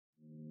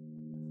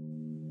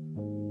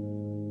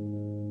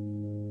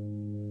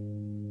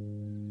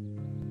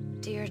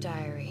Dear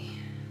Diary,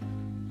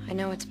 I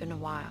know it's been a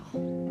while, a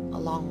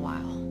long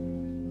while.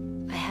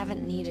 I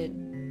haven't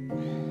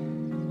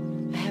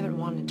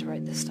wanted to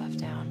write this stuff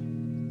down.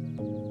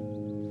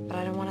 But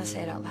I don't want to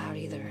say it out loud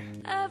either.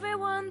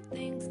 Everyone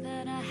thinks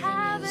that I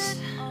have it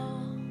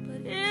all,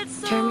 but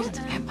it's Jeremy's a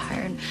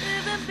vampire and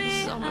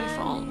it's all my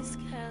fault.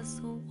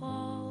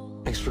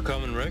 Thanks for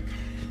coming, Rick.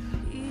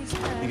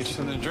 Can I get you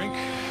something to drink?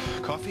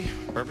 Coffee?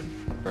 Bourbon?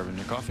 Bourbon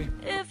and coffee?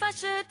 If I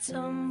should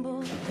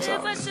tumble, if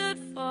I should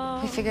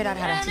fall, We figured out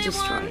how to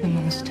destroy the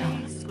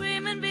moonstone.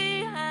 screaming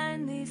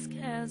behind these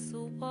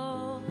castle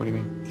walls. What do you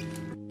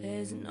mean?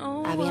 There's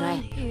no Abby and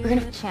I, we're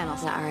gonna channel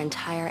our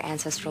entire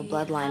ancestral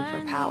bloodline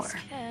for power.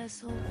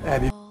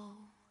 Abby.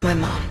 My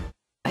mom.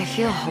 I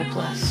feel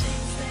hopeless,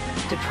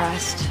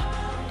 depressed,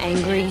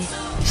 angry.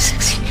 He's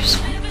 16 years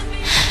old.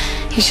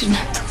 He shouldn't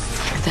have to live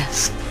like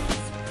this.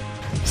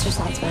 Mr.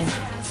 Salvatore,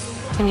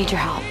 we need your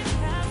help.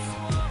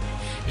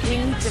 We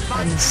need to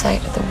find the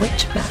site of the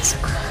witch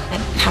massacre.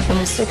 It happened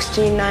in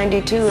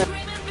 1692.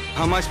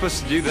 How am I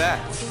supposed to do that?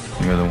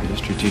 You're the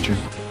history teacher.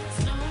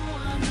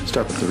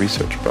 Start with the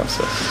research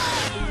process.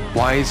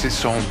 Why is this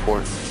so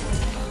important?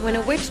 When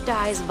a witch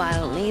dies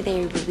violently,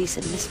 they release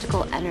a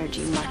mystical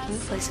energy marking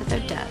the place of their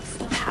death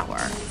with power.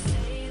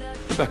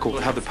 Rebecca will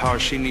have the power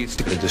she needs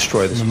to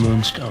Destroy the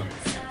moonstone.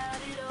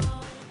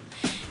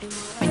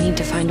 I need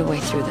to find a way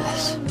through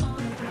this.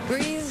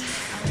 Breathe,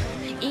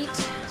 eat,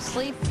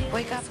 sleep,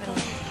 wake up, and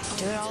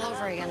do it all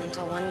over again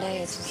until one day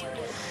it's just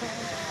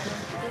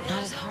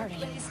not as hard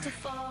anymore.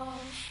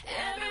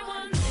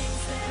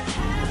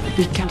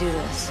 We can do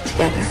this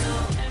together.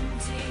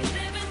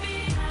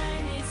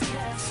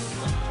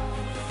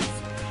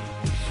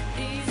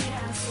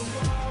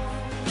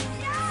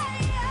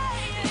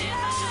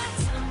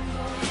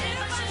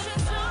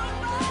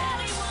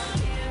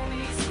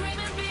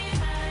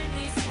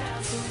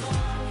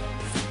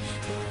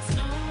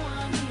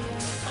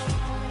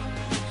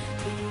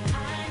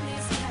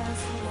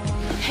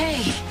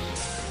 Hey,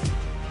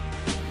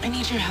 I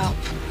need your help.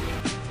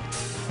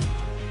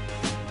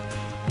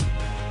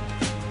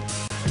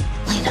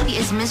 Elena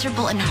is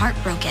miserable and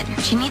heartbroken.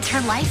 She needs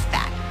her life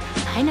back.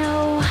 I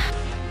know.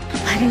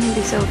 I didn't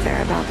be so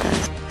fair about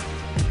this.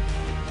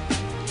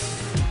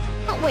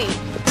 Oh, wait.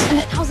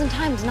 1,000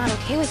 times not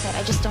okay with it.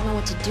 I just don't know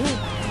what to do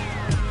about it.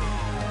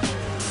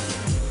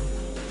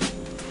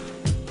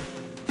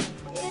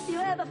 If you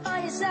ever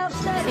find yourself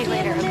stuck See you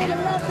later, in the okay?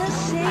 middle of the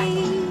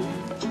sea,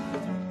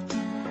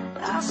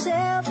 I'll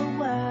sail the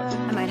world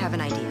I might have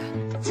an idea.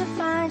 to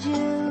find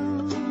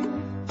you.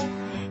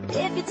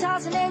 If you're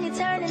tossing and you're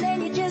turning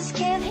and you just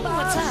can't fall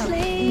What's up?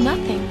 asleep,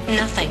 Nothing.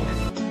 Nothing.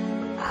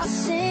 I'll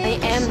sing I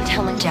am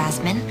telling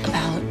Jasmine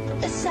about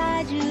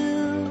beside you.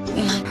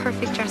 my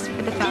perfect dress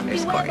for the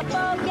Founders Court. The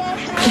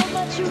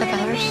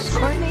Founders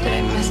Court? Did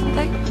I miss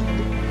something?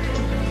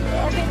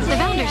 The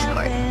Founders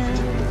Court.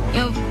 You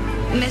know,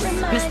 Miss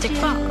Mystic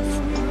Falls.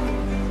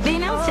 They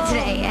announced it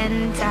today,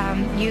 and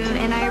you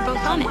and I are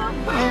both on it. Oh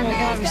my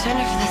god, we signed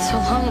up for that so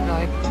long ago.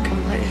 I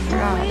completely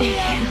forgot.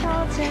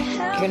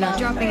 You're not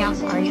dropping out,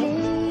 are you?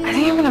 I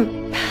think I'm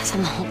gonna pass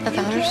on the whole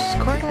Founders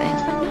Court thing.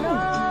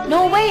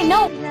 No, wait,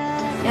 no!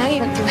 Now you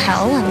went through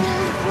hell and...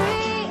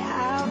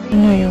 I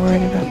know you're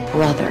worried about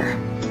brother.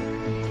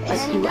 But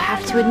you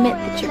have to admit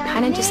that you're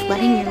kind of just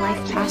letting your life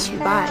pass you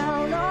by.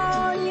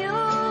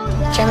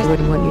 Jeremy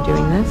wouldn't want you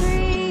doing this.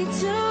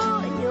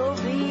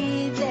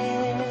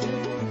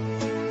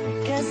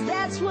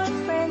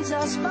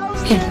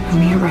 Yeah,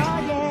 mommy, you're right.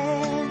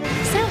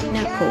 Sound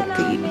not cold,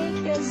 Pete.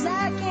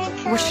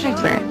 What should I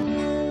wear?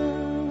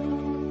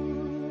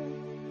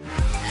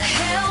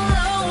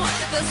 Hello,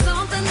 there's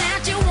something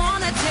that you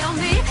wanna tell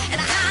me,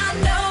 and I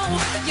know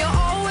you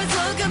always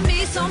look at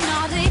me so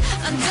naughty.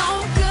 And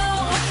don't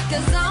go,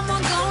 'cause I'm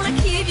gonna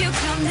keep you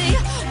company.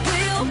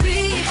 We'll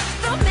be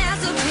the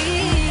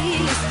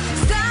masterpiece.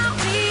 Stop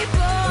me,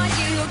 boy,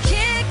 you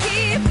can't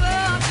keep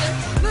up. Just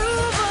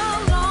move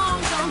along,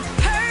 don't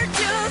hurt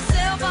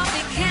yourself. I'll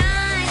be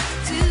kind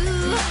to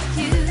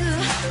you.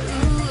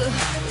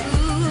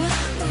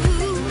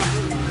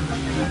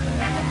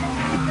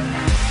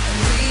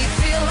 We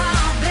feel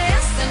our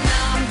best, and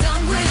I'm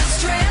done with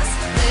stress.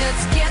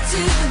 Let's get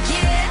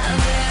together.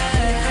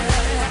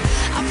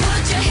 I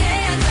put your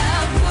hand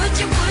up, put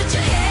your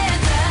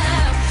hand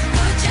up,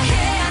 put your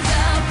hand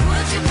up,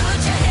 put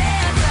your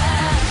hand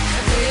up.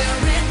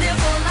 We're in it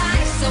for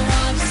life, so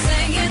I'm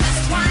saying this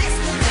twice.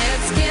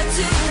 Let's get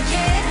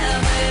together.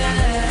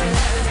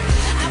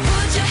 I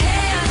put your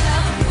hand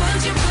up, put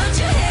your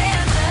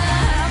hand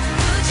up,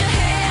 put your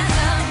hand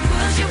up,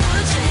 put your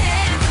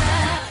hand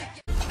up.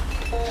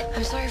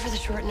 I'm sorry for the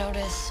short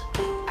notice.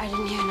 I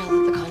didn't even know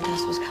that the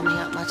contest was coming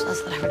up, much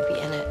less that I would be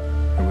in it.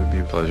 It would be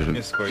a pleasure to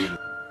Escort you.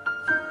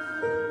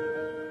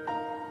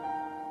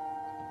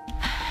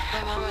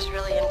 My mom was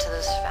really into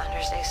this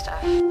Founders Day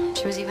stuff.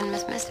 She was even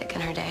Miss Mystic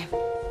in her day.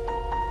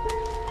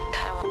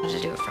 Kinda wanted to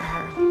do it for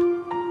her.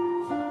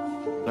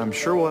 I'm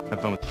sure we'll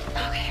have fun with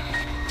Okay,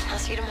 I'll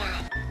see you tomorrow.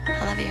 I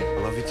love you.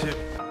 I love you too.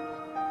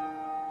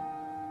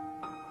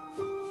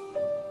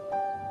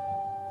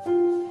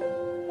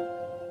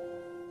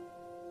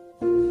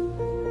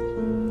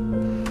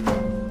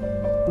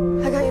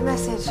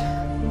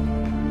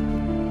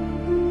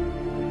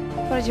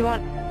 you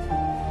want?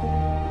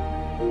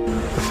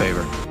 A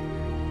favor.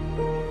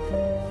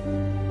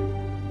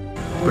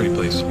 Pretty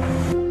please.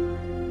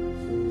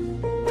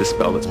 The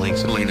spell that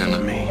links Elena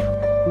and me.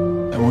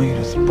 I want you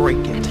to break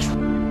it.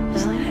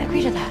 Does Elena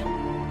agree to that?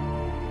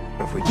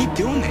 If we keep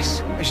doing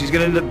this, she's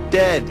gonna end up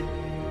dead.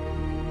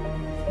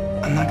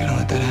 I'm not gonna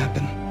let that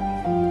happen.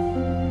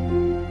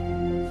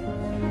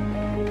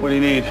 What do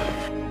you need?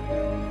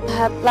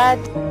 Blood.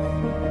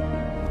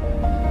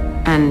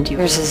 And you...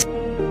 Yours is...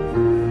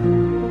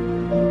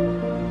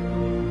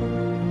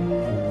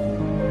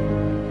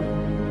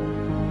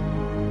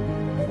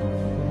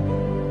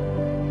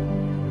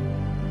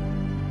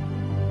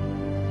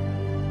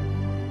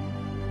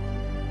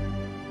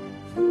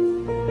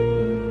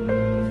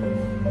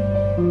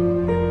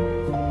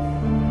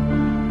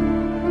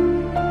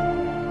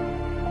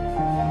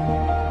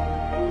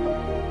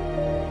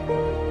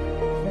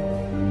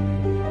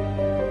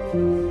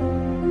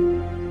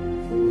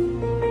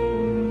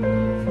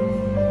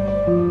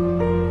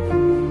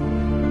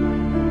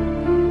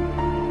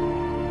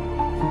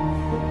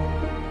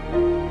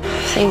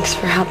 Thanks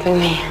for helping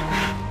me.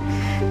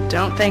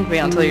 Don't thank me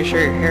until you're sure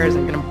your hair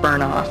isn't gonna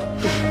burn off.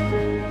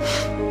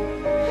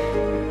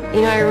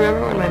 You know, I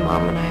remember when my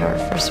mom and I were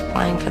first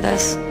applying for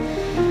this.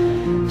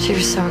 She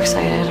was so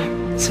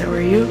excited. So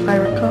were you, if I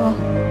recall.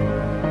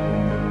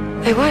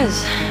 I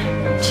was.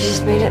 She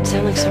just made it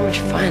sound like so much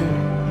fun.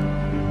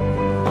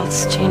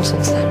 Lots changed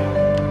since then.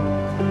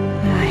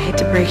 I hate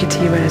to break it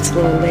to you, but it's a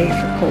little late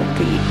for cold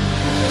feet.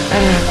 I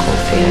don't have cold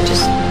feet. I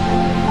just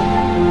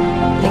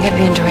think I'd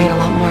be enjoying it a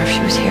lot more if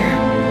she was here.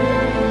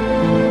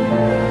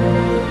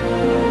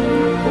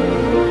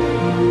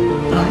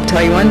 I'll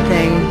tell you one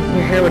thing,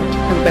 your hair would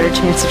have a better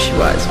chance if she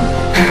was.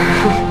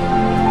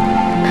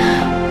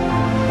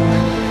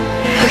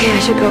 Okay, I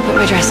should go put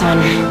my dress on.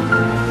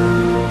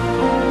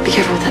 Be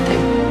careful with that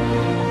thing.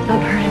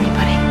 Don't hurt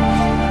anybody.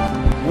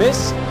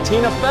 Miss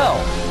Tina Fell,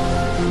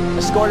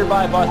 escorted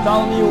by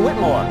Bartholomew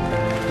Whitmore.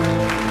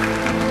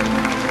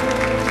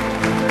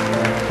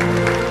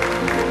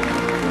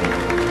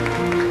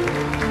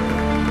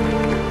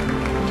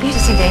 You need to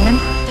see Damon?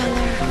 Down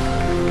there.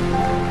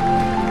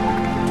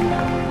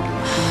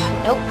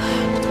 Nope.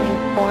 Doing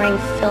boring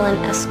fill-in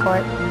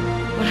escort.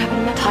 What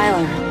happened to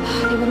Tyler?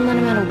 They wouldn't let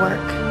him out of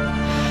work.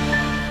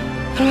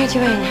 What am I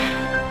doing?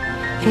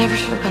 I never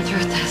should have gone through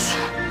with this.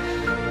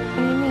 What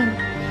do you mean?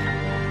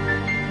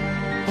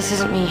 This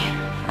isn't me.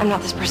 I'm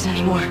not this person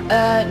anymore.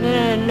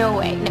 No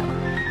way, no.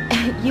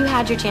 You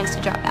had your chance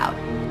to drop out.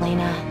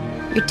 Elena,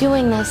 you're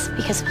doing this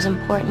because it was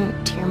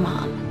important to your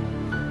mom.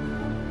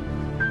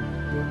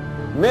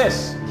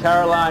 Miss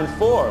Caroline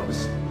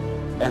Forbes,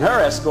 and her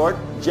escort,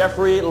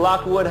 Jeffrey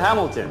Lockwood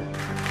Hamilton.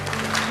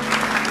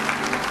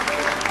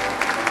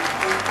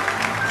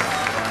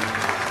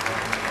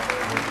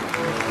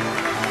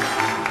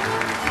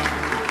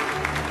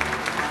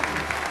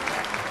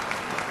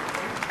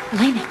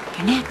 Elena,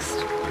 you're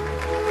next.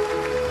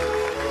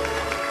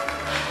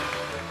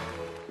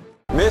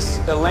 Miss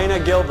Elena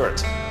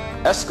Gilbert,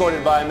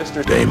 escorted by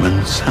Mr.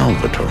 Damon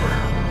Salvatore.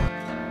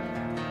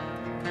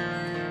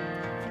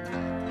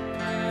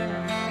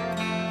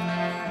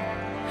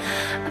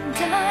 I'm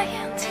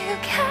dying to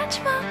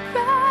catch my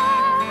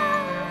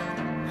breath.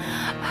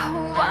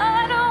 Oh,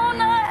 why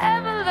don't I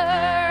ever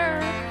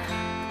learn?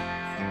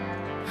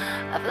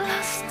 I've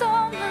lost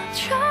all my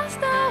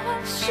trust, now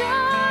I've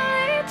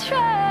surely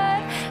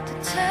tried to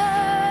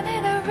turn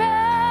it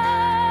around.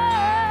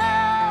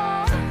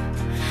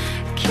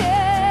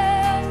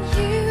 Can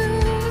you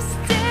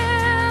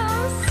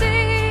still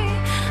see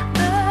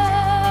the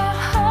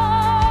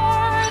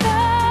heart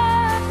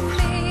of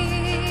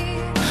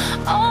me?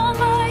 All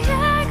my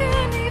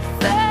agony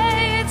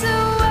fades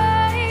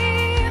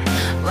away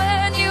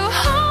when you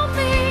hold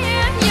me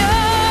in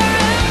your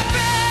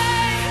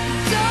embrace.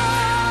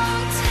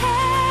 Don't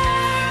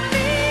tear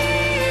me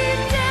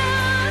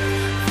down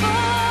for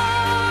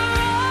all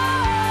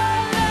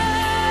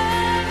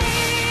I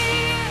need.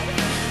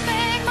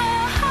 Make my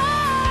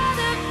heart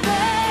a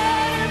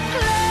better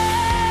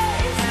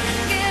place.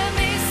 Give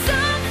me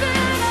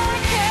something I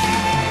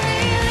can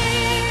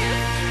believe.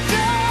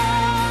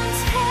 Don't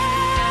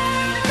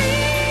tear me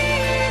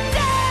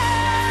down.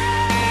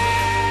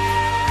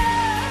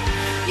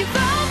 You've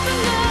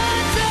opened the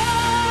door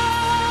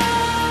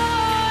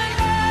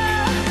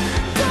now.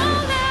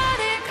 Don't let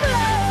it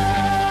close.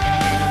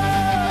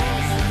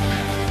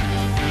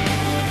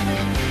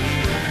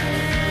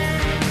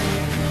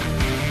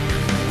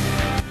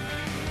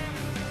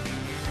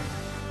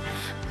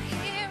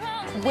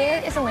 Where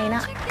is Elena?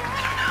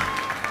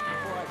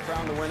 Before I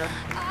crown the winner,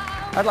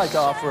 I'd like to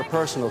offer a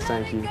personal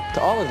thank you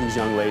to all of these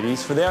young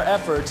ladies for their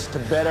efforts to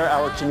better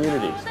our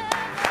community.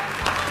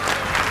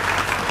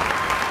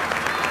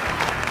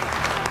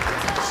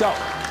 So,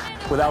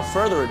 without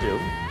further ado,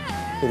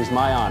 it is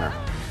my honor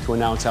to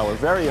announce our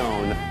very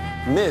own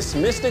Miss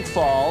Mystic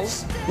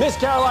Falls, Miss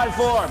Caroline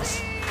Forbes.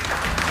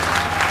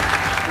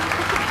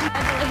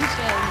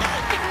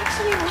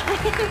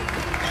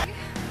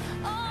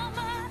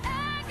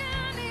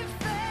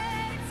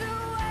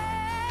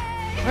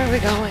 We're are we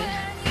going?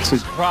 It's a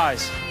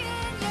surprise.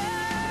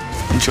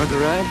 Enjoy the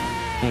ride.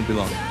 Won't be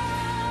long.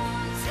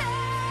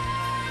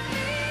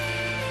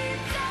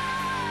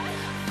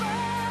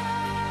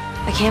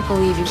 I can't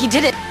believe you. He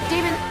did it.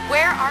 Damon,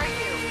 where are you?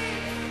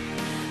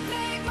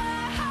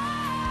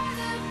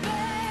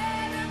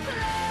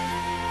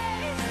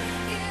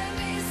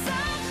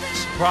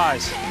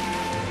 Surprise.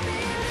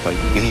 But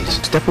you need to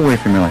step away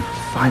from your life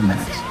for 5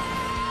 minutes.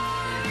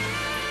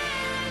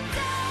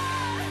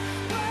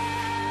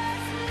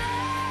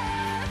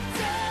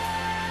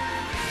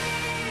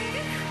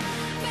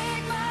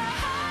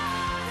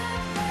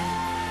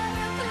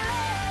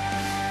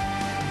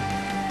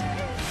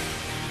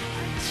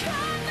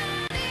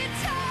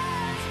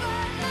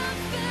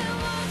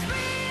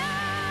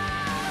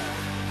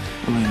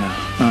 Elena,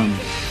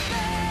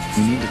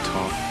 we need to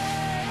talk.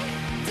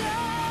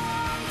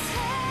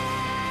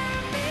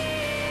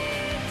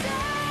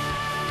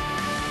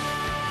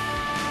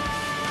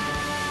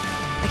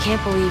 I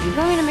can't believe you're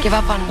going to give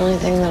up on the only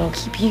thing that'll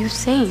keep you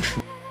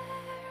safe.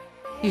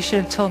 You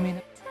should have told me.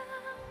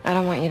 I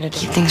don't want you to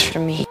keep things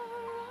from me.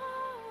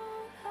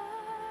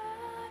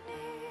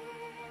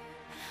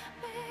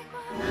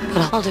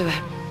 But I'll do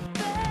it.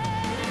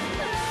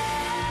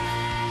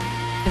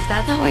 Is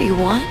that not what you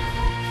want?